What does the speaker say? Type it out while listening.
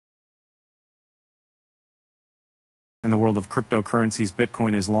In the world of cryptocurrencies,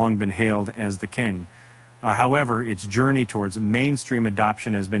 Bitcoin has long been hailed as the king. However, its journey towards mainstream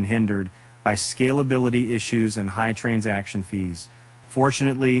adoption has been hindered by scalability issues and high transaction fees.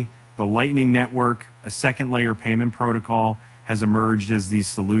 Fortunately, the Lightning Network, a second-layer payment protocol, has emerged as the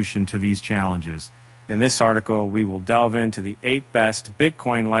solution to these challenges. In this article, we will delve into the 8 best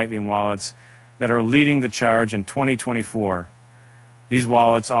Bitcoin Lightning wallets that are leading the charge in 2024. These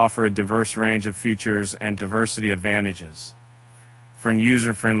wallets offer a diverse range of features and diversity advantages, from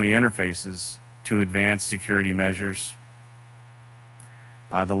user-friendly interfaces to advanced security measures.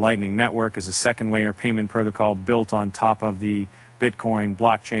 The Lightning Network is a second-layer payment protocol built on top of the Bitcoin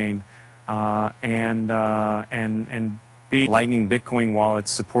blockchain, Lightning Bitcoin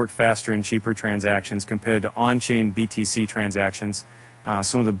wallets support faster and cheaper transactions compared to on-chain BTC transactions.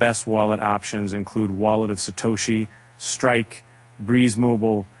 Some of the best wallet options include Wallet of Satoshi, Strike, Breeze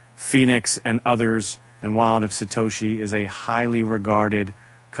Mobile, Phoenix, and others. And Wallet of Satoshi is a highly regarded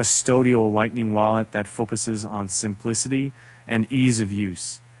custodial Lightning wallet that focuses on simplicity and ease of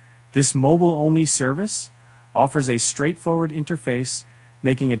use. This mobile-only service offers a straightforward interface,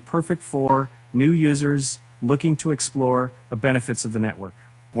 making it perfect for new users looking to explore the benefits of the network.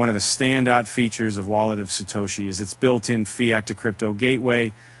 One of the standout features of Wallet of Satoshi is its built-in fiat to crypto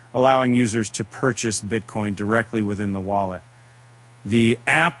gateway, allowing users to purchase Bitcoin directly within the wallet. The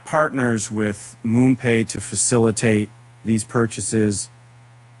app partners with MoonPay to facilitate these purchases,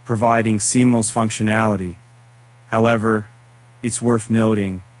 providing seamless functionality. However, it's worth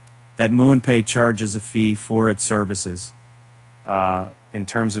noting that MoonPay charges a fee for its services. In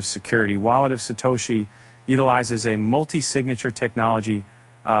terms of security, Wallet of Satoshi utilizes a multi-signature technology,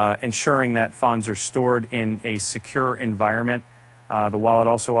 ensuring that funds are stored in a secure environment. The wallet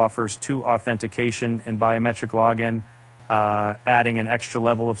also offers 2 authentication and biometric login, adding an extra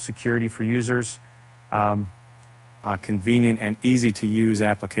level of security for users. Convenient and easy to use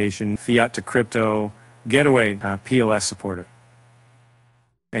application, fiat to crypto gateway, PLS supported,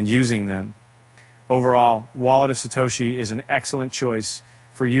 and using them. Overall, Wallet of Satoshi is an excellent choice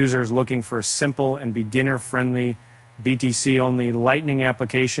for users looking for a simple and beginner-friendly BTC-only Lightning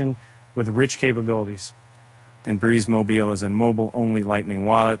application with rich capabilities. And Breeze Mobile is a mobile-only Lightning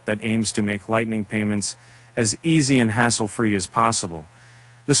wallet that aims to make Lightning payments as easy and hassle-free as possible.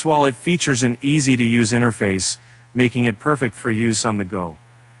 This wallet features an easy-to-use interface, making it perfect for use on the go.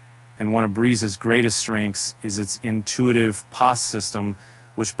 And one of Breeze's greatest strengths is its intuitive POS system,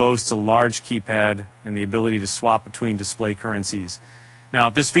 which boasts a large keypad and the ability to swap between display currencies. Now,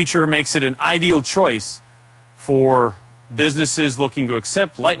 this feature makes it an ideal choice for businesses looking to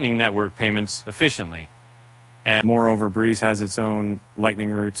accept Lightning Network payments efficiently. And moreover, Breeze has its own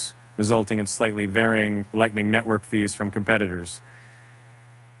Lightning routes, resulting in slightly varying Lightning Network fees from competitors.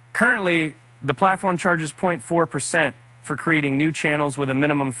 Currently, the platform charges 0.4% for creating new channels with a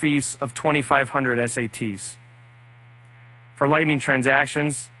minimum fees of 2,500 SATs. For Lightning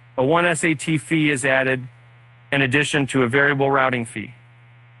transactions, a 1 SAT fee is added in addition to a variable routing fee.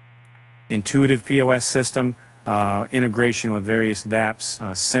 Intuitive POS system, integration with various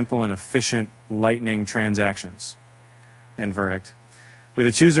dApps, simple and efficient Lightning transactions. And verdict. With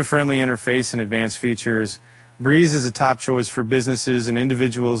its user-friendly interface and advanced features, Breeze is a top choice for businesses and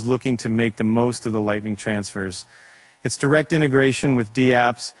individuals looking to make the most of the Lightning transfers. Its direct integration with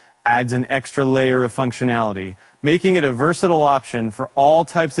dApps adds an extra layer of functionality, making it a versatile option for all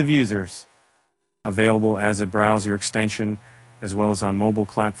types of users. Available as a browser extension, as well as on mobile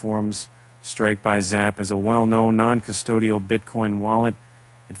platforms, Strike by Zap is a well-known non-custodial Bitcoin wallet.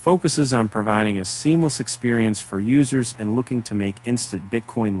 It focuses on providing a seamless experience for users and looking to make instant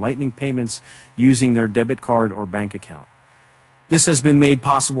Bitcoin Lightning payments using their debit card or bank account. This has been made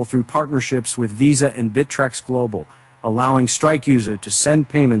possible through partnerships with Visa and Bittrex Global, allowing Strike users to send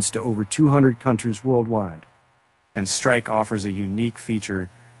payments to over 200 countries worldwide. And Strike offers a unique feature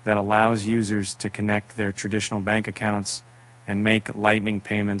that allows users to connect their traditional bank accounts and make Lightning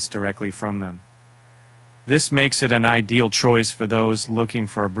payments directly from them. This makes it an ideal choice for those looking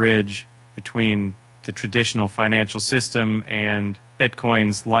for a bridge between the traditional financial system and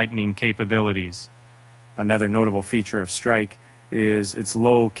Bitcoin's Lightning capabilities. Another notable feature of Strike is its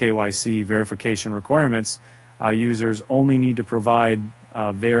low KYC verification requirements. Users only need to provide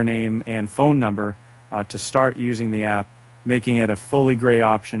their name and phone number to start using the app, making it a fully gray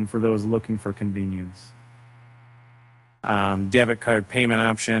option for those looking for convenience. Debit card payment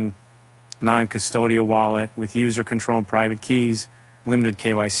option, non-custodial wallet with user-controlled private keys, limited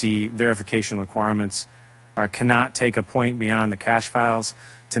KYC verification requirements, cannot take a point beyond the cache files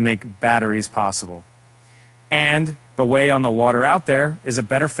to make batteries possible. And the way on the water out there is a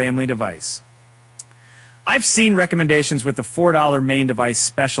better family device. I've seen recommendations with the $4 main device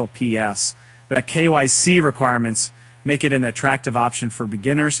special PS, but KYC requirements make it an attractive option for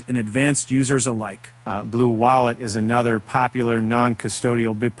beginners and advanced users alike. Blue Wallet is another popular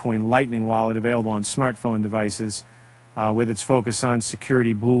non-custodial Bitcoin Lightning wallet available on smartphone devices. With its focus on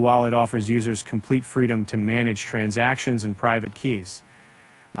security, Blue Wallet offers users complete freedom to manage transactions and private keys.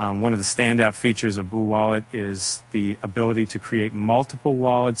 One of the standout features of Blue Wallet is the ability to create multiple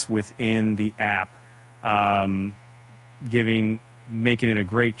wallets within the app, making it a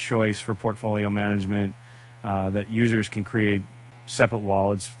great choice for portfolio management, that users can create separate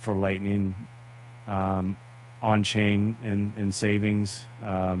wallets for Lightning, on-chain and savings,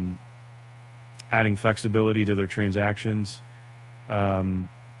 adding flexibility to their transactions. And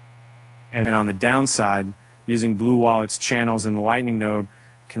on the downside, using Blue Wallet's channels in the Lightning node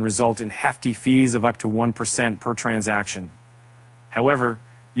can result in hefty fees of up to 1% per transaction. However,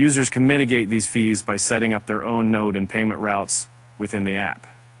 users can mitigate these fees by setting up their own node and payment routes within the app.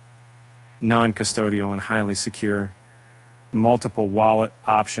 Non-custodial and highly secure, multiple wallet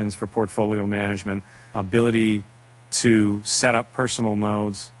options for portfolio management, ability to set up personal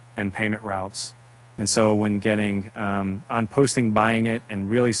nodes and payment routes. And so when getting on posting, buying it, and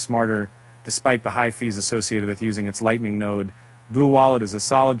really smarter, despite the high fees associated with using its Lightning node, Blue Wallet is a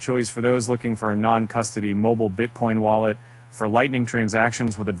solid choice for those looking for a non-custody mobile Bitcoin wallet for Lightning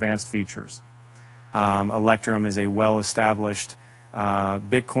transactions with advanced features. Electrum is a well-established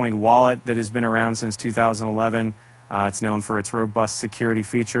Bitcoin wallet that has been around since 2011. It's known for its robust security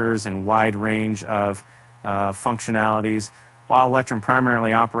features and wide range of functionalities. While Electrum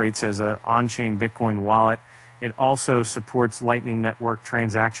primarily operates as an on-chain Bitcoin wallet, it also supports Lightning Network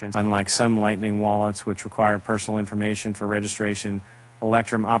transactions. Unlike some Lightning wallets, which require personal information for registration,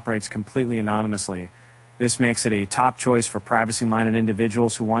 Electrum operates completely anonymously. This makes it a top choice for privacy-minded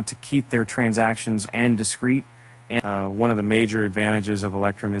individuals who want to keep their transactions and discreet. And one of the major advantages of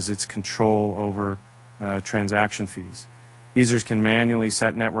Electrum is its control over transaction fees. Users can manually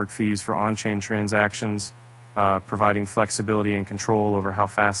set network fees for on-chain transactions, providing flexibility and control over how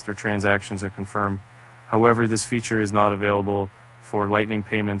fast their transactions are confirmed. However, this feature is not available for Lightning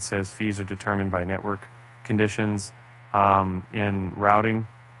payments, as fees are determined by network conditions in routing.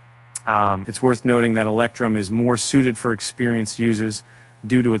 It's worth noting that Electrum is more suited for experienced users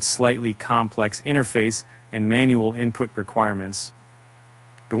due to its slightly complex interface and manual input requirements.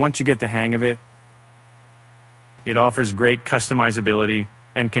 But once you get the hang of it, it offers great customizability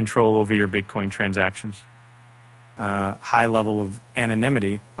and control over your Bitcoin transactions. High level of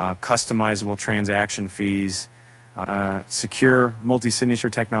anonymity, customizable transaction fees, secure multi-signature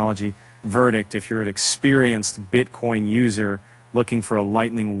technology. Verdict: if you're an experienced Bitcoin user looking for a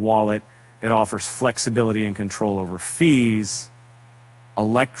Lightning wallet that offers flexibility and control over fees,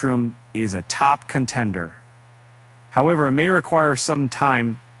 Electrum is a top contender. However, it may require some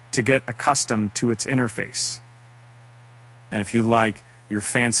time to get accustomed to its interface. And if you like your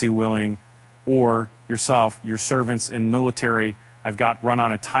fancy willing, or yourself, your servants in military, I've got run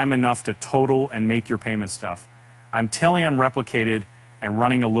on a time enough to total and make your payment stuff. I'm telling unreplicated and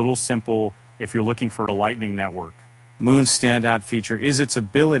running a little simple if you're looking for a Lightning network. Moon's standout feature is its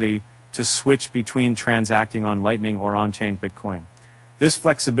ability to switch between transacting on Lightning or on-chain Bitcoin. This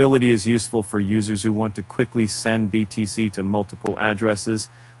flexibility is useful for users who want to quickly send BTC to multiple addresses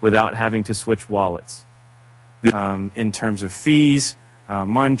without having to switch wallets. In terms of fees,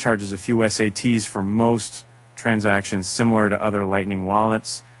 Mun charges a few SATs for most transactions, similar to other Lightning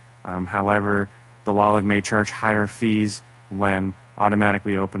wallets. However, the wallet may charge higher fees when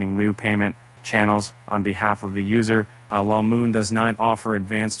automatically opening new payment channels on behalf of the user. While Moon does not offer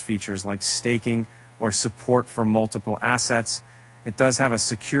advanced features like staking or support for multiple assets, it does have a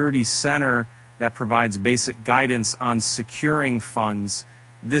security center that provides basic guidance on securing funds.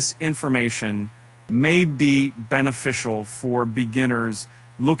 This information may be beneficial for beginners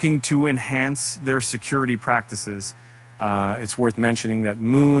looking to enhance their security practices. It's worth mentioning that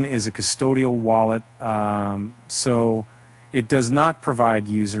Moon is a custodial wallet, so it does not provide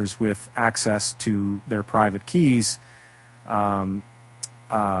users with access to their private keys.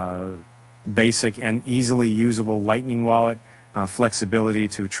 Basic and easily usable Lightning wallet, flexibility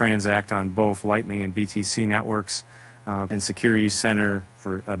to transact on both Lightning and BTC networks, and Security Center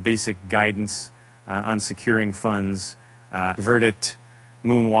for basic guidance on securing funds. Verdict: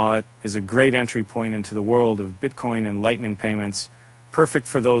 Moon Wallet is a great entry point into the world of Bitcoin and Lightning payments, perfect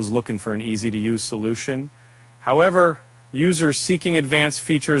for those looking for an easy-to-use solution. However, users seeking advanced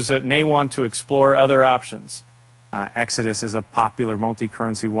features that may want to explore other options. Exodus is a popular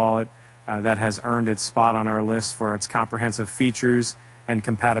multi-currency wallet that has earned its spot on our list for its comprehensive features and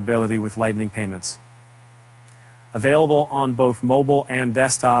compatibility with Lightning payments. Available on both mobile and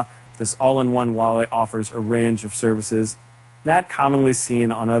desktop, this all-in-one wallet offers a range of services not commonly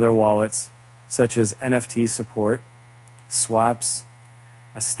seen on other wallets, such as NFT support, swaps,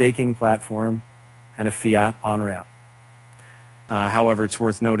 a staking platform, and a fiat on-ramp. However, it's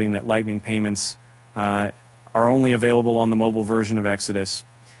worth noting that Lightning payments are only available on the mobile version of Exodus.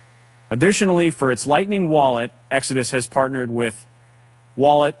 Additionally, for its Lightning wallet, Exodus has partnered with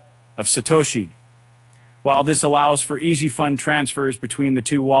Wallet of Satoshi. While this allows for easy fund transfers between the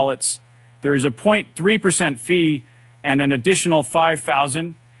two wallets, there is a 0.3% fee and an additional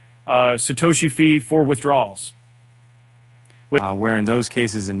 5,000 Satoshi fee for withdrawals. Where in those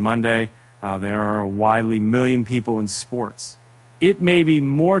cases in Monday, there are a widely million people in sports. It may be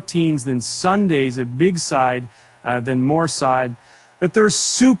more teams than Sundays at Big Side than more side, but they're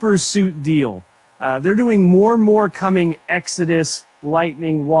super suit deal. They're doing more and more coming Exodus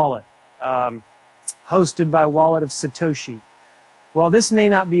Lightning wallet, hosted by Wallet of Satoshi. While this may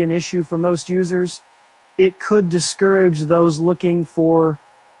not be an issue for most users, it could discourage those looking for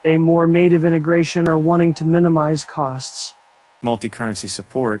a more native integration or wanting to minimize costs. Multi-currency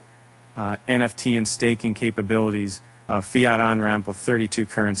support, NFT and staking capabilities, fiat on-ramp of 32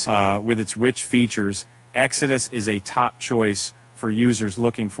 currencies. With its rich features, Exodus is a top choice for users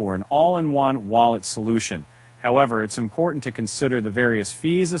looking for an all-in-one wallet solution. However, it's important to consider the various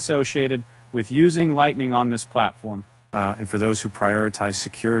fees associated with using Lightning on this platform. And for those who prioritize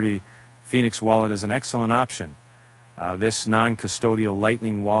security, Phoenix Wallet is an excellent option. This non-custodial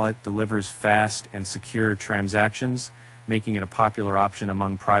Lightning wallet delivers fast and secure transactions, making it a popular option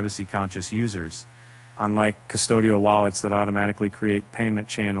among privacy-conscious users. Unlike custodial wallets that automatically create payment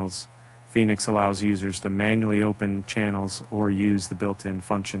channels, Phoenix allows users to manually open channels or use the built-in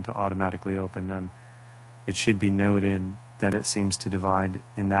function to automatically open them. It should be noted that it seems to divide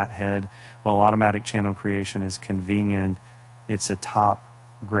in that head. While automatic channel creation is convenient, it's a top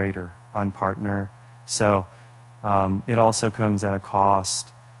grader on partner. So it also comes at a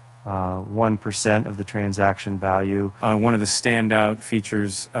cost, 1% of the transaction value. One of the standout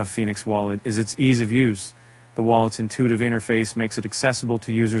features of Phoenix Wallet is its ease of use. The wallet's intuitive interface makes it accessible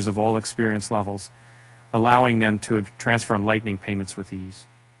to users of all experience levels, allowing them to transfer Lightning payments with ease.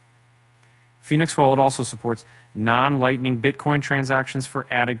 Phoenix Wallet also supports non-Lightning Bitcoin transactions for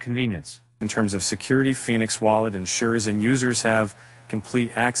added convenience. In terms of security, Phoenix Wallet ensures and users have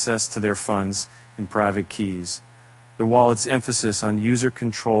complete access to their funds and private keys. The wallet's emphasis on user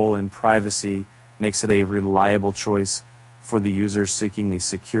control and privacy makes it a reliable choice for the user seeking a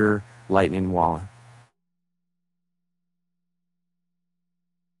secure Lightning wallet.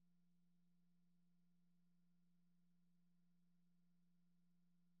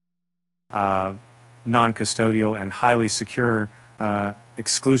 Non-custodial and highly secure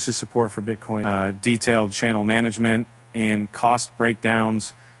exclusive support for Bitcoin, detailed channel management and cost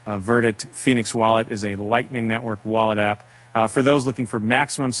breakdowns. Verdict Phoenix Wallet is a Lightning Network wallet app for those looking for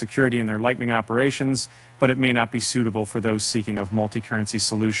maximum security in their Lightning operations, but it may not be suitable for those seeking a multi-currency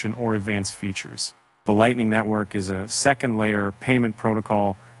solution or advanced features. The Lightning Network is a second-layer payment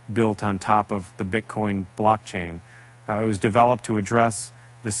protocol built on top of the Bitcoin blockchain. It was developed to address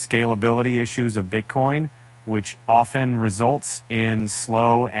the scalability issues of Bitcoin, which often results in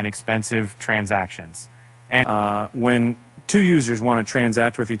slow and expensive transactions. And when two users want to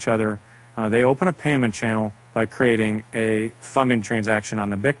transact with each other, they open a payment channel by creating a funding transaction on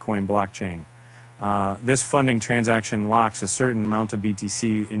the Bitcoin blockchain. This funding transaction locks a certain amount of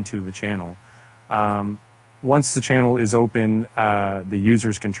BTC into the channel. Once the channel is open, the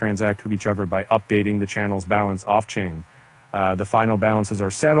users can transact with each other by updating the channel's balance off-chain. The final balances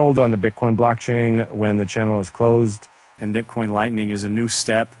are settled on the Bitcoin blockchain when the channel is closed. And Bitcoin Lightning is a new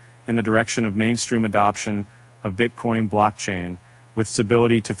step in the direction of mainstream adoption of Bitcoin blockchain. With its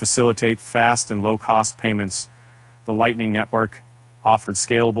ability to facilitate fast and low-cost payments, the Lightning Network offered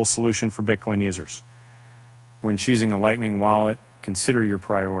scalable solution for Bitcoin users. When choosing a Lightning wallet, consider your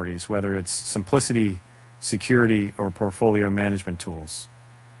priorities, whether it's simplicity, security, or portfolio management tools.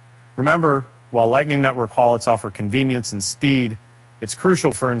 Remember, while Lightning Network wallets offer convenience and speed, it's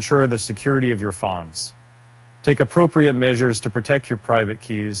crucial for ensure the security of your funds. Take appropriate measures to protect your private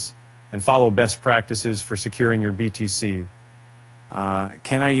keys and follow best practices for securing your BTC.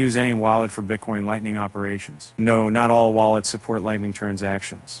 Can I use any wallet for Bitcoin Lightning operations? No, not all wallets support Lightning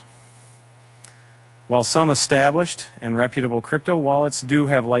transactions. While some established and reputable crypto wallets do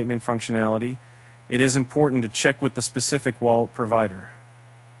have Lightning functionality, it is important to check with the specific wallet provider.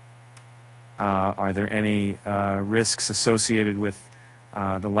 Are there any risks associated with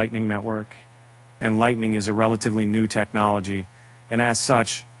the Lightning Network? And Lightning is a relatively new technology, and as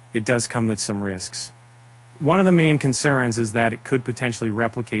such, it does come with some risks. One of the main concerns is that it could potentially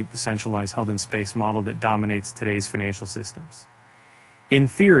replicate the centralized hub-and-space model that dominates today's financial systems. In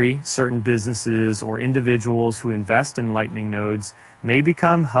theory, certain businesses or individuals who invest in Lightning nodes may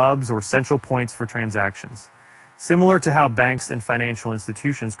become hubs or central points for transactions, similar to how banks and financial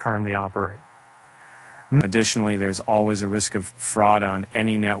institutions currently operate. Additionally, there's always a risk of fraud on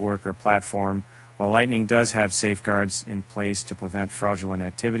any network or platform. While Lightning does have safeguards in place to prevent fraudulent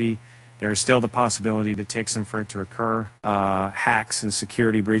activity, there is still the possibility that takes them for it to occur. Hacks and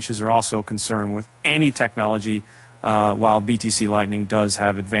security breaches are also a concern with any technology. While BTC Lightning does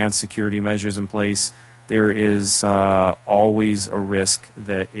have advanced security measures in place, there is always a risk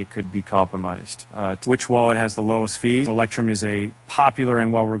that it could be compromised. Which wallet has the lowest fee? Electrum is a popular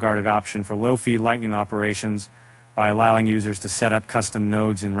and well-regarded option for low-fee Lightning operations by allowing users to set up custom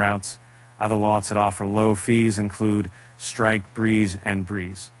nodes and routes. Other wallets that offer low fees include Strike, Breeze, and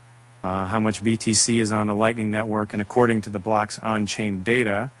Breeze. How much BTC is on the Lightning network, and according to the block's on-chain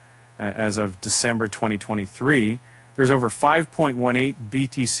data, as of December 2023, there's over 5.18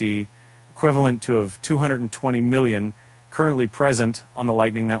 BTC, equivalent to of 220 million, currently present on the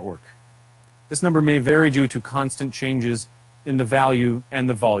Lightning network. This number may vary due to constant changes in the value and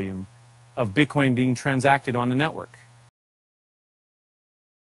the volume of Bitcoin being transacted on the network.